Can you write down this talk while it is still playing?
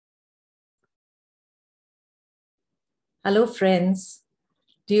Hello, friends.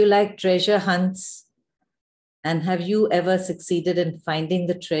 Do you like treasure hunts? And have you ever succeeded in finding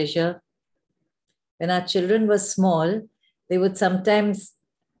the treasure? When our children were small, they would sometimes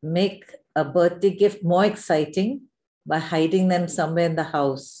make a birthday gift more exciting by hiding them somewhere in the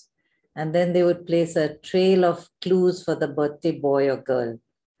house. And then they would place a trail of clues for the birthday boy or girl.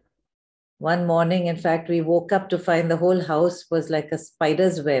 One morning, in fact, we woke up to find the whole house was like a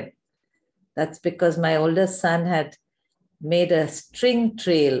spider's web. That's because my older son had made a string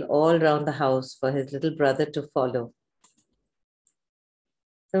trail all around the house for his little brother to follow.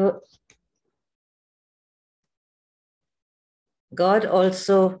 So God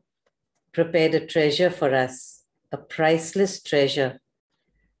also prepared a treasure for us, a priceless treasure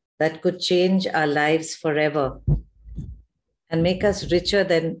that could change our lives forever and make us richer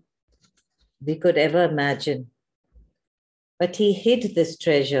than we could ever imagine. But he hid this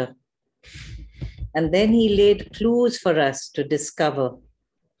treasure, and then he laid clues for us to discover.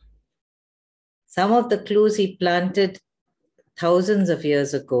 Some of the clues he planted thousands of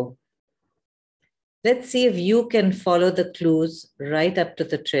years ago. Let's see if you can follow the clues right up to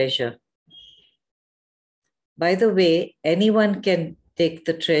the treasure. By the way, anyone can take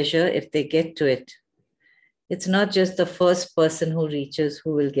the treasure if they get to it. It's not just the first person who reaches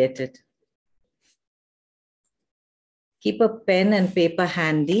who will get it. Keep a pen and paper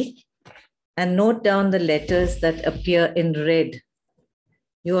handy and note down the letters that appear in red.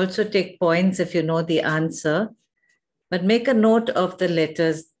 You also take points if you know the answer, but make a note of the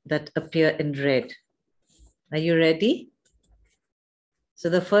letters that appear in red. Are you ready? So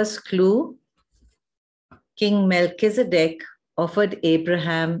the first clue, King Melchizedek offered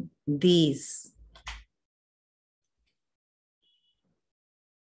Abraham these.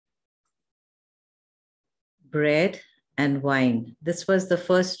 Bread and wine. This was the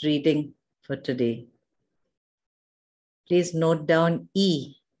first reading for today. Please note down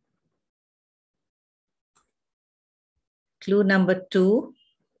E. Clue number 2,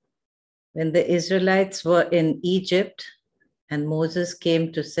 when the Israelites were in Egypt and Moses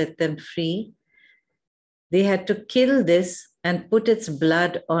came to set them free, they had to kill this and put its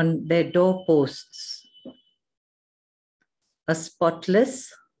blood on their doorposts. A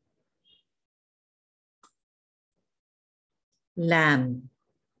spotless lamb.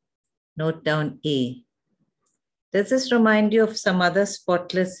 Note down A. Does this remind you of some other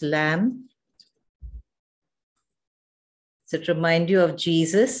spotless lamb? Does it remind you of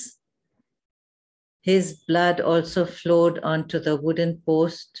Jesus? His blood also flowed onto the wooden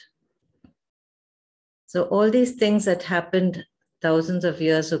post. So all these things that happened thousands of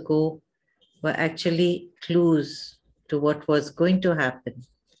years ago were actually clues to what was going to happen,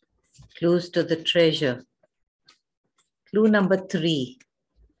 clues to the treasure. Clue number 3.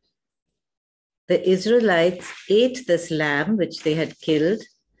 The Israelites ate this lamb, which they had killed,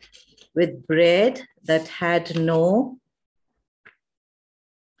 with bread that had no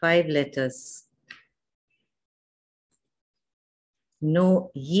 5 letters.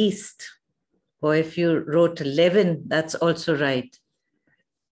 No yeast. Or if you wrote leaven, that's also right.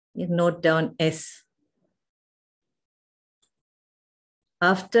 You note down S.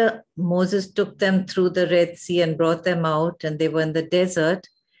 After Moses took them through the Red Sea and brought them out, and they were in the desert,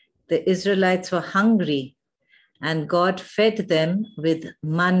 the Israelites were hungry, and God fed them with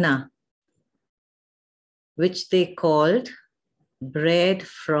manna, which they called bread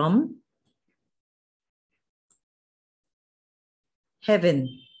from heaven,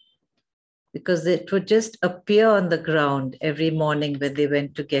 because it would just appear on the ground every morning when they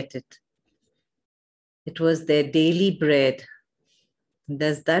went to get it. It was their daily bread.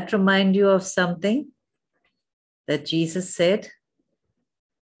 Does that remind you of something that Jesus said?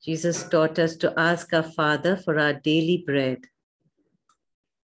 Jesus taught us to ask our Father for our daily bread.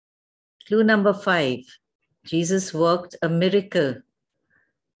 Clue number 5. Jesus worked a miracle.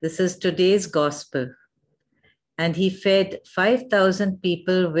 This is today's gospel. And he fed 5,000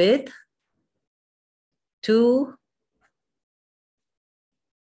 people with 2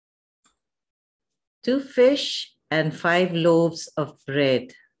 fish and 5 loaves of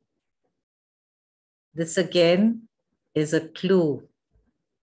bread. This again is a clue,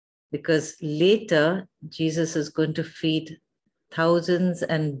 because later Jesus is going to feed thousands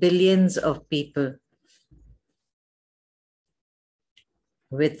and billions of people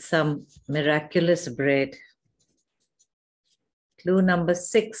with some miraculous bread. Clue number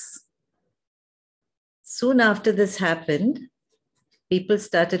 6. Soon after this happened, people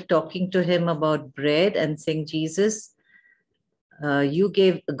started talking to him about bread and saying, Jesus,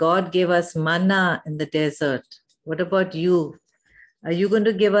 God gave us manna in the desert. What about you? Are you going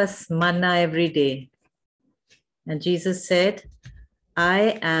to give us manna every day? And Jesus said,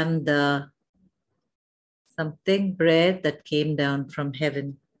 I am the something bread that came down from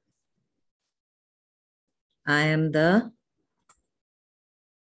heaven. I am the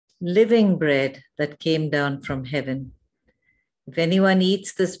living bread that came down from heaven. If anyone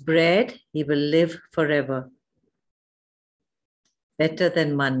eats this bread, he will live forever. Better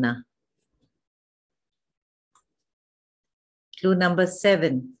than manna. Clue number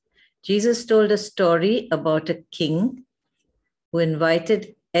 7. Jesus told a story about a king who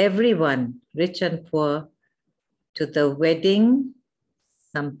invited everyone, rich and poor, to the wedding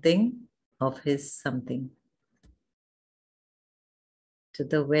something of his something. To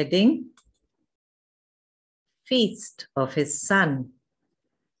the wedding feast of his son.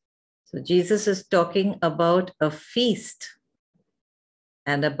 So Jesus is talking about a feast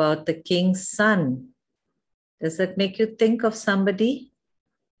and about the king's son. Does that make you think of somebody?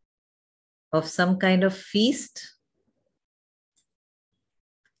 Of some kind of feast?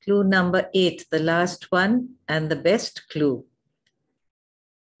 Clue number 8, the last one and the best clue.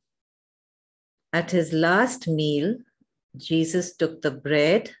 At his last meal, Jesus took the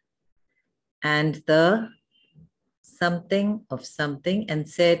bread and the something of something and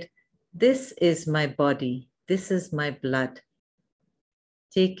said, "This is my body, this is my blood.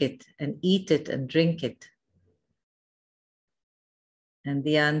 Take it and eat it and drink it." And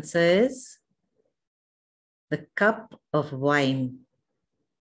the answer is the cup of wine.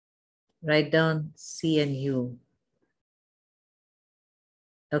 Write down C and U.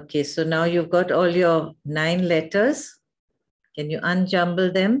 Okay, so now you've got all your 9 letters. Can you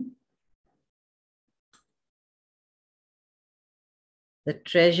unjumble them? The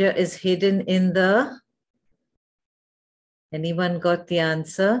treasure is hidden in the... Anyone got the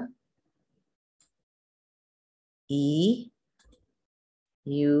answer? E,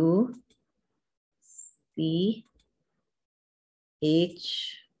 U, C,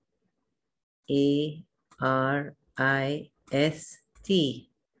 H, A, R, I, S, T.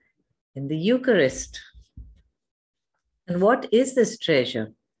 In the Eucharist. And what is this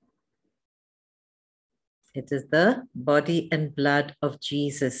treasure? It is the body and blood of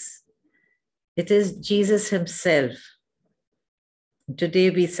Jesus. It is Jesus himself. Today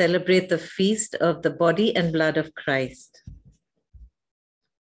we celebrate the feast of the body and blood of Christ.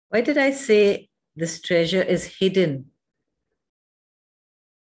 Why did I say this treasure is hidden?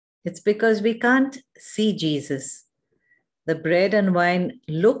 It's because we can't see Jesus. The bread and wine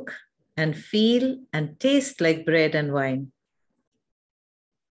look and feel and taste like bread and wine.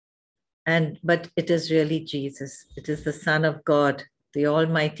 But it is really Jesus. It is the Son of God, the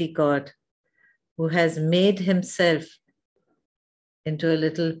Almighty God, who has made himself into a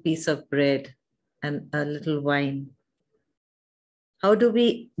little piece of bread and a little wine. How do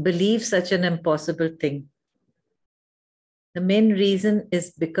we believe such an impossible thing? The main reason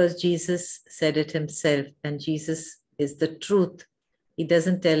is because Jesus said it himself, and Jesus is the truth. He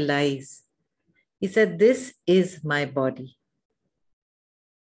doesn't tell lies. He said, "This is my body.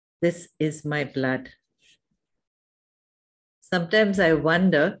 This is my blood." Sometimes I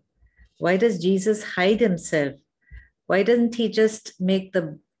wonder, why does Jesus hide himself? Why doesn't he just make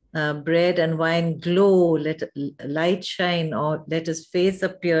the bread and wine glow, let light shine, or let his face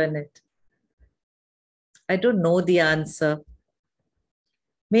appear in it? I don't know the answer.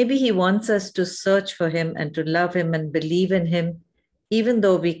 Maybe he wants us to search for him and to love him and believe in him, even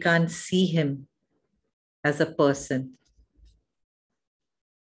though we can't see him as a person.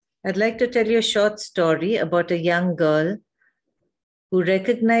 I'd like to tell you a short story about a young girl who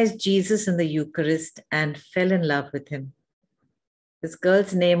recognized Jesus in the Eucharist and fell in love with him. This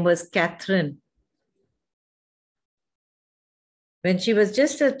girl's name was Catherine. When she was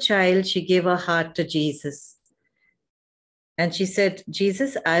just a child, she gave her heart to Jesus. And she said,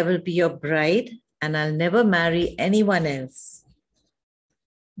 "Jesus, I will be your bride and I'll never marry anyone else."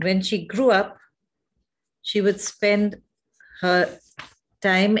 When she grew up, she would spend her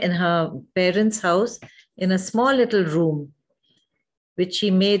time in her parents' house in a small little room, which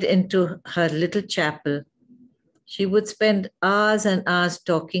she made into her little chapel. She would spend hours and hours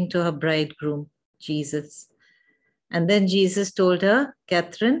talking to her bridegroom, Jesus. And then Jesus told her,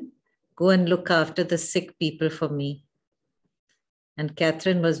 "Catherine, go and look after the sick people for me." And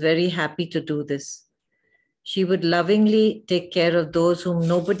Catherine was very happy to do this. She would lovingly take care of those whom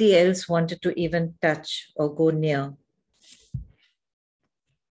nobody else wanted to even touch or go near.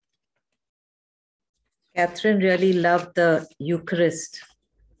 Catherine really loved the Eucharist.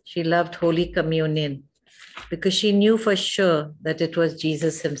 She loved Holy Communion because she knew for sure that it was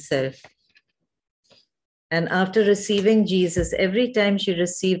Jesus himself. And after receiving Jesus, every time she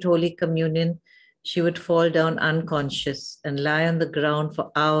received Holy Communion, she would fall down unconscious and lie on the ground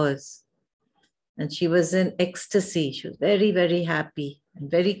for hours. And she was in ecstasy. She was very, very happy and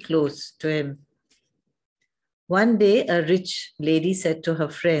very close to him. One day, a rich lady said to her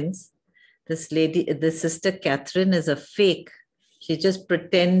friends, this sister Catherine is a fake. She's just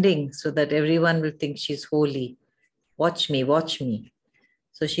pretending so that everyone will think she's holy. Watch me, watch me.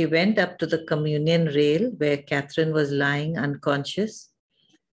 So she went up to the communion rail where Catherine was lying unconscious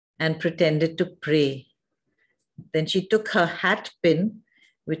and pretended to pray. Then she took her hat pin,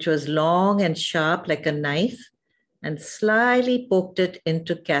 which was long and sharp like a knife, and slyly poked it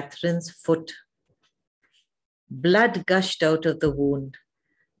into Catherine's foot. Blood gushed out of the wound,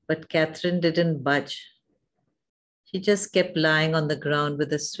 but Catherine didn't budge. She just kept lying on the ground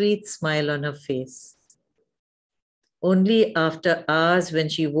with a sweet smile on her face. Only after hours, when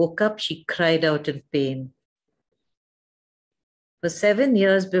she woke up, she cried out in pain. For 7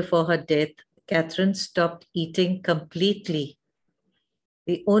 years before her death, Catherine stopped eating completely.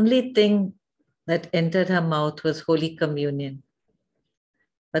 The only thing that entered her mouth was Holy Communion.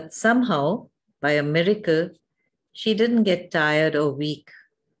 But somehow, by a miracle, she didn't get tired or weak.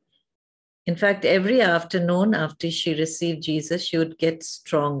 In fact, every afternoon after she received Jesus, she would get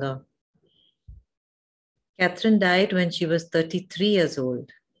stronger. Catherine died when she was 33 years old,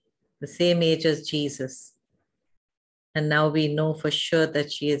 the same age as Jesus. And now we know for sure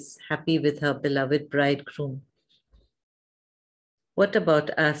that she is happy with her beloved bridegroom. What about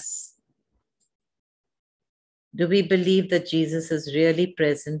us? Do we believe that Jesus is really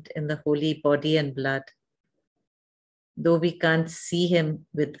present in the holy body and blood? Though we can't see him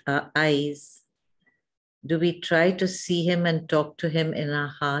with our eyes, do we try to see him and talk to him in our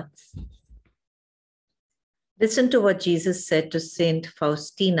hearts? Listen to what Jesus said to Saint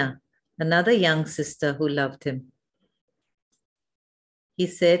Faustina, another young sister who loved him. He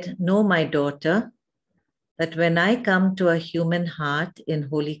said, "Know, my daughter, that when I come to a human heart in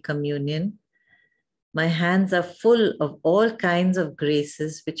Holy Communion, my hands are full of all kinds of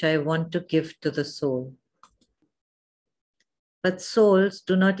graces which I want to give to the soul. But souls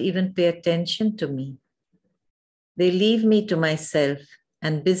do not even pay attention to me. They leave me to myself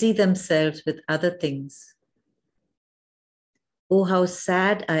and busy themselves with other things. Oh, how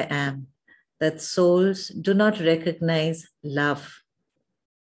sad I am that souls do not recognize love.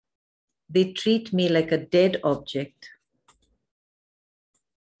 They treat me like a dead object.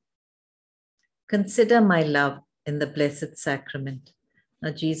 Consider my love in the Blessed Sacrament."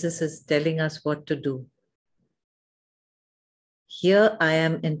 Now, Jesus is telling us what to do. "Here I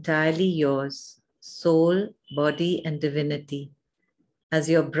am entirely yours, soul, body, and divinity, as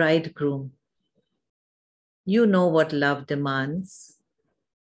your bridegroom. You know what love demands.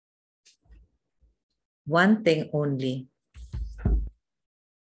 One thing only: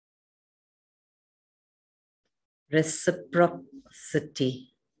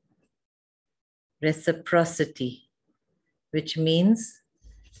 reciprocity. Reciprocity, which means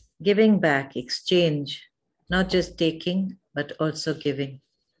giving back, exchange, not just taking, but also giving."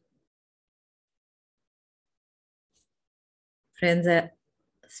 Friends,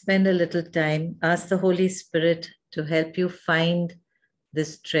 spend a little time, ask the Holy Spirit to help you find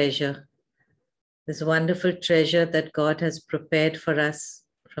this treasure, this wonderful treasure that God has prepared for us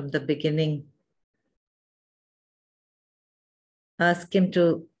from the beginning. Ask him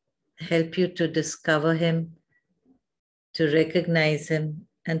to help you to discover him, to recognize him,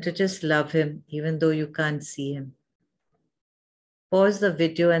 and to just love him, even though you can't see him. Pause the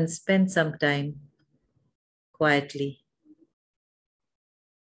video and spend some time quietly.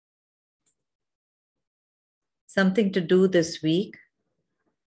 Something to do this week.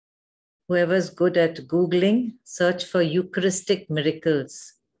 Whoever's good at Googling, search for Eucharistic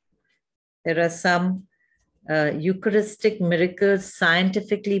miracles. There are some Eucharistic miracles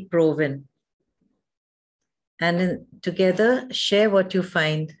scientifically proven. And together, share what you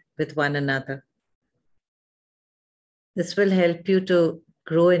find with one another. This will help you to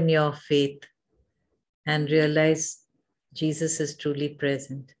grow in your faith and realize Jesus is truly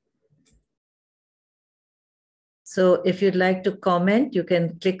present. So if you'd like to comment, you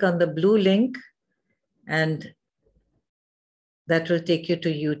can click on the blue link and that will take you to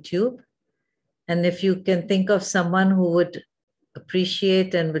YouTube. And if you can think of someone who would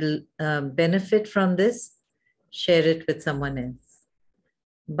appreciate and will benefit from this, share it with someone else.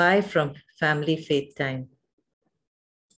 Bye from Family Faith Time.